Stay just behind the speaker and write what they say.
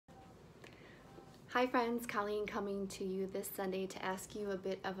Hi friends, Colleen coming to you this Sunday to ask you a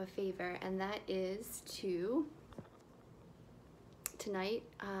bit of a favor, and that is to tonight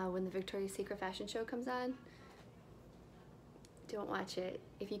when the Victoria's Secret fashion show comes on, don't watch it.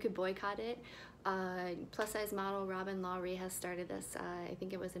 If you could boycott it. Plus size model Robin Lowry has started this, I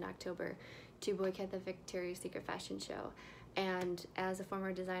think it was in October, to boycott the Victoria's Secret fashion show. And as a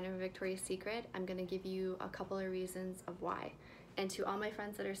former designer of Victoria's Secret, I'm going to give you a couple of reasons of why. And to all my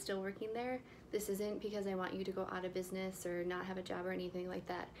friends that are still working there, this isn't because I want you to go out of business or not have a job or anything like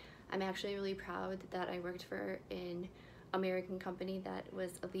that. I'm actually really proud that I worked for an American company that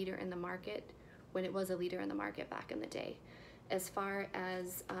was a leader in the market when it was a leader in the market back in the day. As far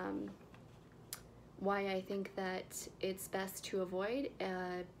as why I think that it's best to avoid,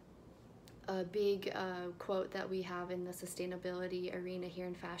 a big quote that we have in the sustainability arena here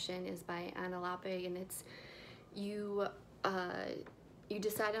in fashion is by Anna Lappe, and it's you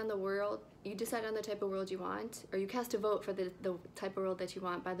decide on the type of world you want, or you cast a vote for the type of world that you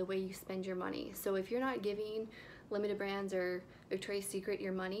want by the way you spend your money. So if you're not giving limited brands or Victoria's Secret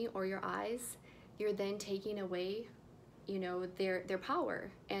your money or your eyes, you're then taking away, you know, their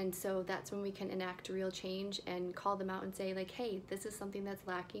power. And so that's when we can enact real change and call them out and say, like, hey, this is something that's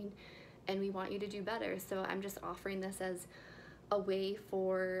lacking and we want you to do better. So I'm just offering this as a way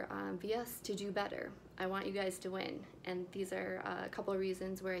for VS to do better. I want you guys to win, and these are a couple of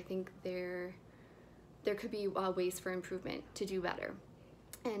reasons where I think there could be ways for improvement to do better.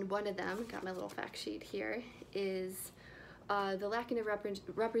 And one of them, got my little fact sheet here, is the lacking of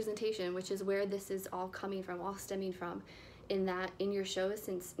representation, which is where this is all coming from, all stemming from, in that in your shows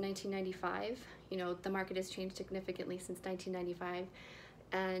since 1995, you know, the market has changed significantly since 1995,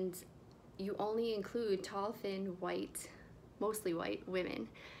 and you only include tall, thin, white, mostly white women.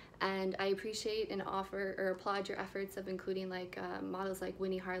 And I appreciate and offer or applaud your efforts of including like models like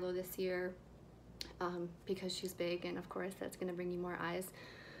Winnie Harlow this year, because she's big, and of course that's going to bring you more eyes.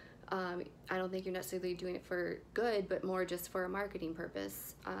 I don't think you're necessarily doing it for good, but more just for a marketing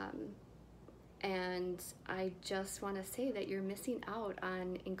purpose. And I just want to say that you're missing out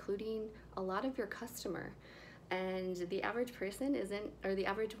on including a lot of your customer. And the average person isn't, or the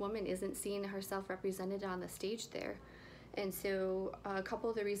average woman isn't seeing herself represented on the stage there. And so a couple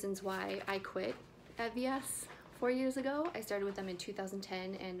of the reasons why I quit at VS 4 years ago, I started with them in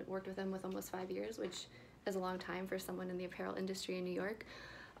 2010 and worked with them with almost 5 years, which is a long time for someone in the apparel industry in New York.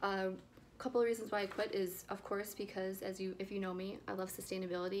 A couple of reasons why I quit is, of course, because if you know me, I love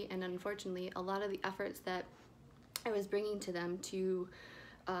sustainability, and unfortunately a lot of the efforts that I was bringing to them to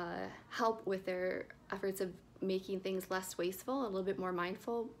help with their efforts of making things less wasteful, a little bit more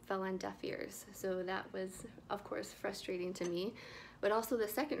mindful, fell on deaf ears. So that was, of course, frustrating to me. But also the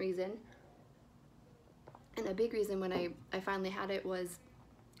second reason, and a big reason when I finally had it, was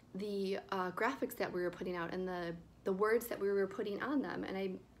the graphics that we were putting out and the words that we were putting on them.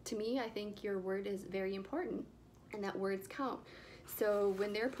 And to me, I think your word is very important and that words count. So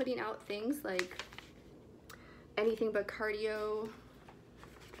when they're putting out things like anything but cardio,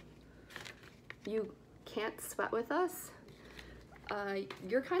 you can't sweat with us,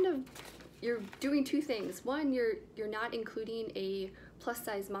 you're doing two things. One, you're not including a plus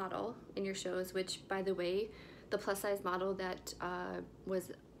size model in your shows, which, by the way, the plus size model that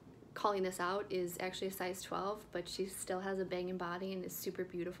was calling this out is actually a size 12, but she still has a banging body and is super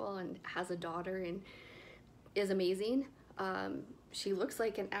beautiful and has a daughter and is amazing. She looks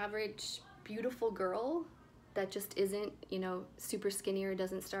like an average beautiful girl that just isn't, you know, super skinny or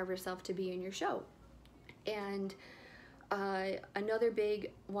doesn't starve herself to be in your show. And another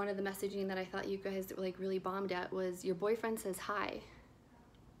big one of the messaging that I thought you guys like really bombed at was your boyfriend says hi.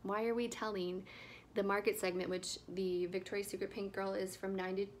 Why are we telling the market segment, which the Victoria's Secret Pink Girl is from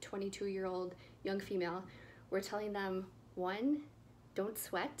 9 to 22-year-old young female, we're telling them, one, don't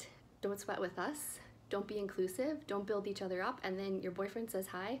sweat with us, don't be inclusive, don't build each other up, and then your boyfriend says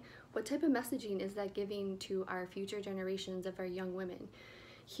hi? What type of messaging is that giving to our future generations of our young women?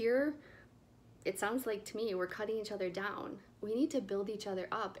 Here, it sounds like to me we're cutting each other down. We need to build each other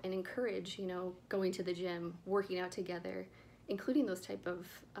up and encourage, you know, going to the gym, working out together, including those type of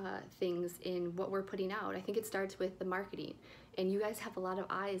things in what we're putting out. I think it starts with the marketing, and you guys have a lot of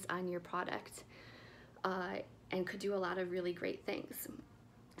eyes on your product and could do a lot of really great things.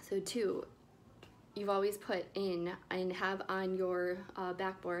 So two, you've always put in and have on your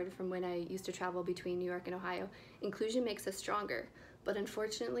backboard from when I used to travel between New York and Ohio, inclusion makes us stronger. But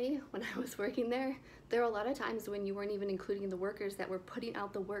unfortunately, when I was working there were a lot of times when you weren't even including the workers that were putting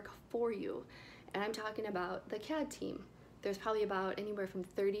out the work for you. And I'm talking about the CAD team. There's probably about anywhere from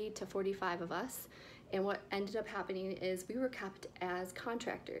 30 to 45 of us, And what ended up happening is we were kept as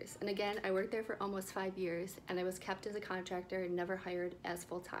contractors. And again, I worked there for almost 5 years, and I was kept as a contractor and never hired as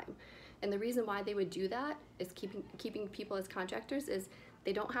full-time. And the reason why they would do that is keeping people as contractors is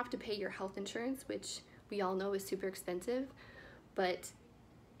they don't have to pay your health insurance, which we all know is super expensive. But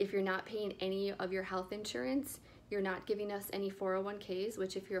if you're not paying any of your health insurance, you're not giving us any 401ks,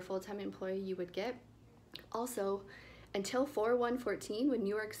 which if you're a full-time employee, you would get. Also, until 4/1/14, when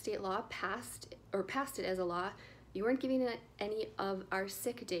New York state law passed it as a law, you weren't giving any of our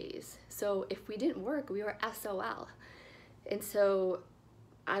sick days. So if we didn't work, we were SOL. And so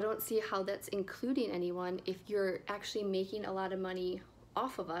I don't see how that's including anyone if you're actually making a lot of money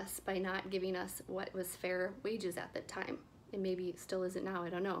off of us by not giving us what was fair wages at that time. And maybe it still isn't now, I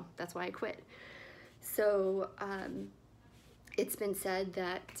don't know. That's why I quit. So it's been said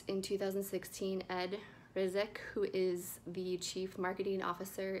that in 2016, Ed Rizek, who is the chief marketing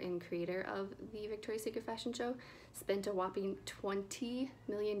officer and creator of the Victoria's Secret fashion show, spent a whopping $20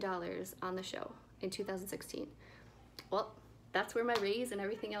 million on the show in 2016. Well, that's where my raise and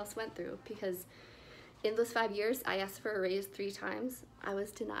everything else went through, because in those 5 years, I asked for a raise 3 times. I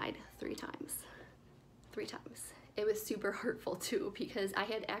was denied 3 times. 3 times. It was super hurtful too, because I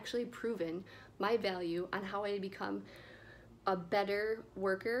had actually proven my value on how I had become a better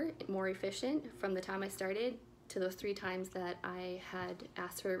worker, more efficient from the time I started to those 3 times that I had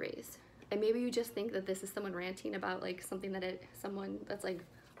asked for a raise. And maybe you just think that this is someone ranting about like something that someone that's like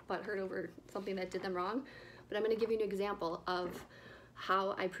butthurt over something that did them wrong, but I'm gonna give you an example of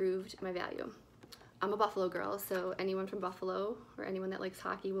how I proved my value. I'm a Buffalo girl, so anyone from Buffalo or anyone that likes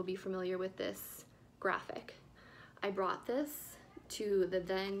hockey will be familiar with this graphic. I brought this to the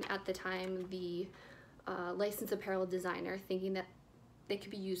then, at the time, the licensed apparel designer, thinking that they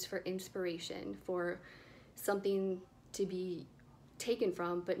could be used for inspiration, for something to be taken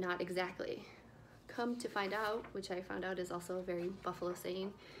from, but not exactly. Come to find out, which I found out is also a very Buffalo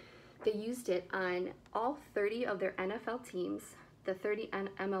saying, they used it on all 30 of their NFL teams, the 30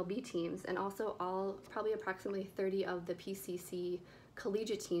 MLB teams, and also all, probably approximately 30 of the PCC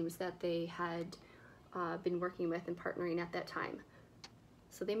collegiate teams that they had been working with and partnering at that time.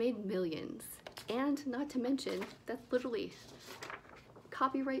 So they made millions. And not to mention, that's literally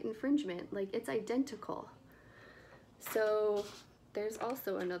copyright infringement, like it's identical. So there's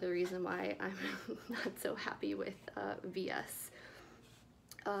also another reason why I'm not so happy with VS.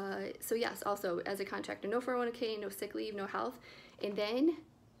 So yes, also as a contractor, no 401k, no sick leave, no health. And then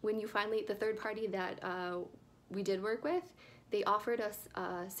when you finally, the third party that we did work with, they offered us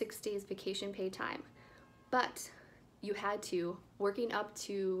 6 days vacation paid time. But you had to, working up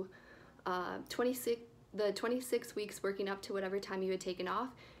to 26 weeks, working up to whatever time you had taken off,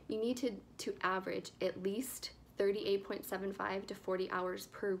 you needed to average at least 38.75 to 40 hours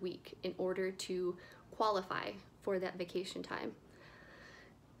per week in order to qualify for that vacation time.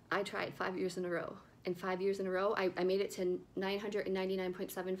 I tried 5 years in a row, and 5 years in a row, I made it to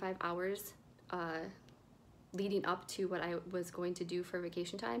 999.75 hours leading up to what I was going to do for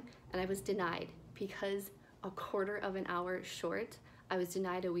vacation time, and I was denied because a quarter of an hour short, I was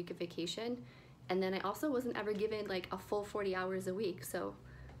denied a week of vacation. And then I also wasn't ever given like a full 40 hours a week. So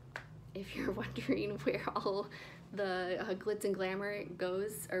if you're wondering where all the glitz and glamour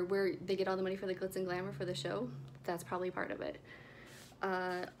goes, or where they get all the money for the glitz and glamour for the show, that's probably part of it.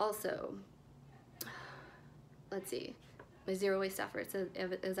 Also, let's see, my zero waste efforts,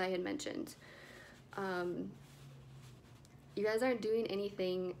 as I had mentioned. You guys aren't doing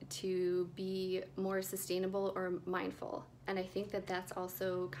anything to be more sustainable or mindful. And I think that that's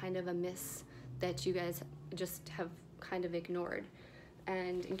also kind of a miss that you guys just have kind of ignored.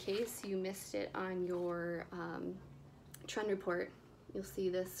 And in case you missed it on your trend report, you'll see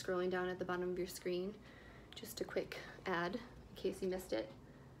this scrolling down at the bottom of your screen. Just a quick ad in case you missed it.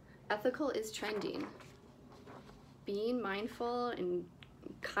 Ethical is trending. Being mindful and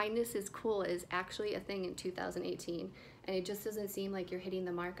kindness is cool is actually a thing in 2018. And it just doesn't seem like you're hitting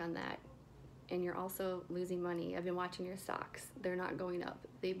the mark on that. And you're also losing money. I've been watching your stocks. They're not going up.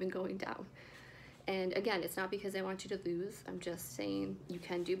 They've been going down. And again, it's not because I want you to lose. I'm just saying you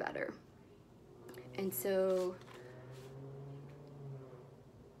can do better. And so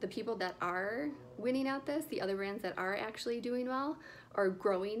the people that are winning at this, the other brands that are actually doing well, are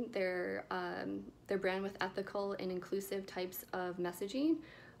growing their brand with ethical and inclusive types of messaging.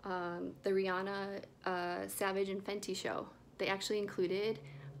 The Rihanna Savage and Fenty show, they actually included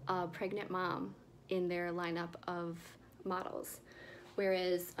a pregnant mom in their lineup of models.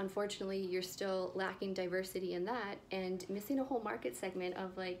 Whereas unfortunately you're still lacking diversity in that and missing a whole market segment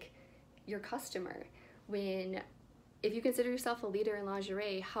of like your customer. When if you consider yourself a leader in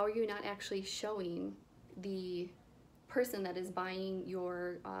lingerie, how are you not actually showing the person that is buying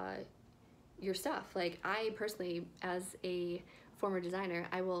your stuff? Like, I personally, as a former designer,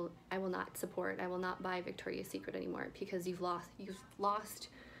 I will not buy Victoria's Secret anymore, because you've lost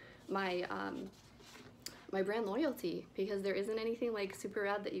my my brand loyalty, because there isn't anything like super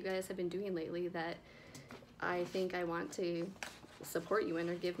rad that you guys have been doing lately that I think I want to support you in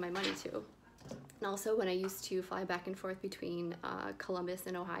or give my money to. And also, when I used to fly back and forth between Columbus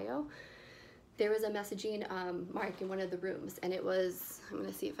and Ohio, there was a messaging mark in one of the rooms, and it was, I'm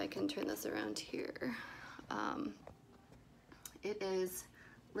gonna see if I can turn this around here. It is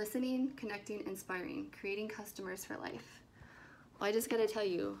listening, connecting, inspiring, creating customers for life. Well, I just gotta tell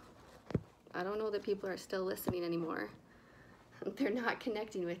you, I don't know that people are still listening anymore. They're not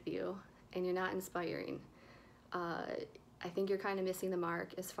connecting with you, and you're not inspiring. I think you're kind of missing the mark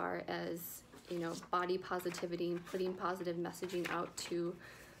as far as, you know, body positivity and putting positive messaging out to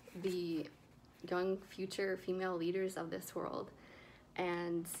the young future female leaders of this world.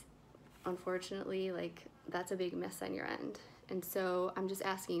 And unfortunately, like, that's a big miss on your end. And so I'm just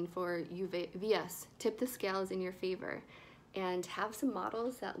asking for you, VS, tip the scales in your favor and have some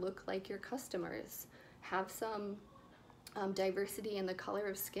models that look like your customers. Have some diversity in the color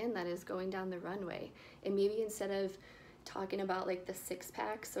of skin that is going down the runway. And maybe instead of talking about like the six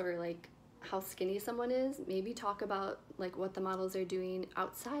packs or like how skinny someone is, maybe talk about like what the models are doing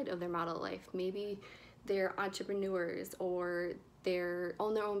outside of their model life. Maybe they're entrepreneurs, or they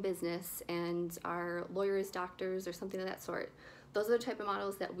own their own business and are lawyers, doctors, or something of that sort. Those are the type of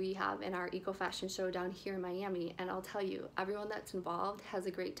models that we have in our eco fashion show down here in Miami. And I'll tell you, everyone that's involved has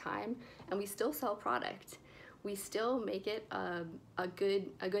a great time, and we still sell product. We still make it a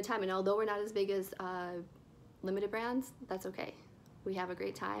good time. And although we're not as big as limited brands, that's okay. We have a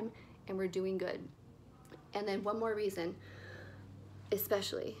great time, and we're doing good. And then one more reason,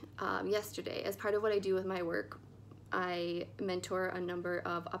 especially yesterday, as part of what I do with my work, I mentor a number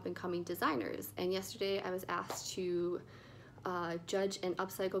of up-and-coming designers. And yesterday I was asked to judge an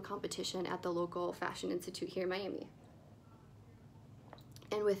upcycle competition at the local fashion institute here in Miami.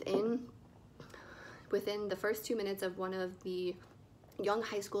 And within the first 2 minutes of one of the young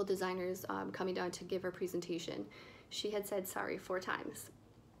high school designers coming down to give her presentation, she had said sorry 4 times.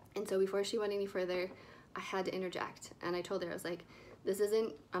 And so before she went any further, I had to interject. And I told her, I was like,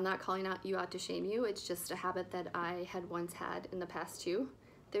 I'm not calling you out to shame you. It's just a habit that I had once had in the past too.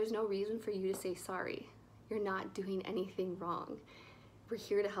 There's no reason for you to say sorry. You're not doing anything wrong. We're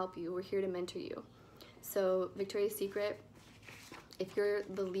here to help you. We're here to mentor you. So Victoria's Secret, if you're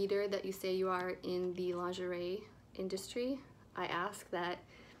the leader that you say you are in the lingerie industry, I ask that,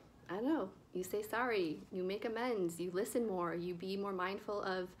 I don't know, you say sorry, you make amends, you listen more, you be more mindful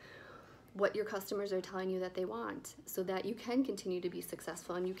of what your customers are telling you that they want, so that you can continue to be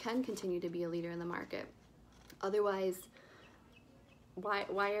successful and you can continue to be a leader in the market. Otherwise, what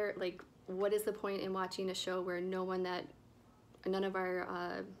is the point in watching a show where none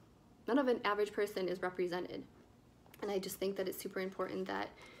of an average person is represented? And I just think that it's super important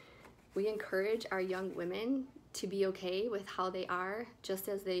that we encourage our young women to be okay with how they are, just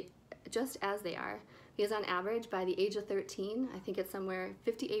as they are. Because on average, by the age of 13, I think it's somewhere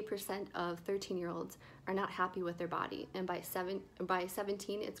 58% of 13-year-olds are not happy with their body. And by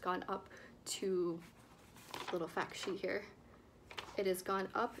 17, it's gone up to, little fact sheet here, it has gone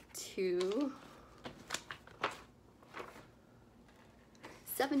up to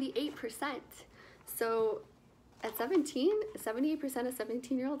 78%. So at 17, 78% of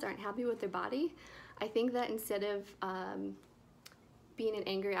 17-year-olds aren't happy with their body. I think that instead of being an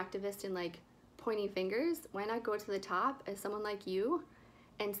angry activist and like pointing fingers, why not go to the top as someone like you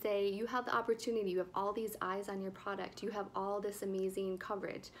and say, you have the opportunity, you have all these eyes on your product, you have all this amazing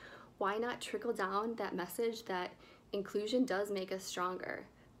coverage. Why not trickle down that message that inclusion does make us stronger,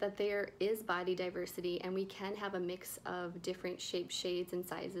 that there is body diversity and we can have a mix of different shapes, shades, and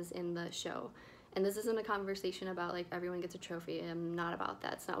sizes in the show. And this isn't a conversation about like everyone gets a trophy. I'm not about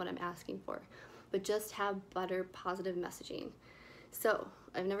that. It's not what I'm asking for. But just have better positive messaging. So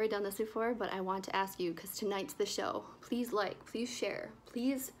I've never done this before, but I want to ask you, because tonight's the show, please like, please share,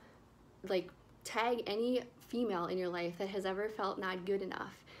 please like tag any female in your life that has ever felt not good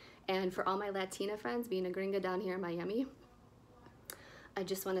enough. And for all my Latina friends, being a gringa down here in Miami, I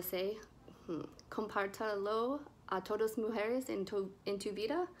just want to say, compártalo a todas mujeres en tu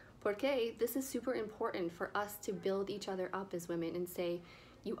vida, porque this is super important for us to build each other up as women and say,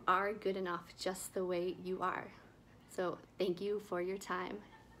 you are good enough just the way you are. So thank you for your time.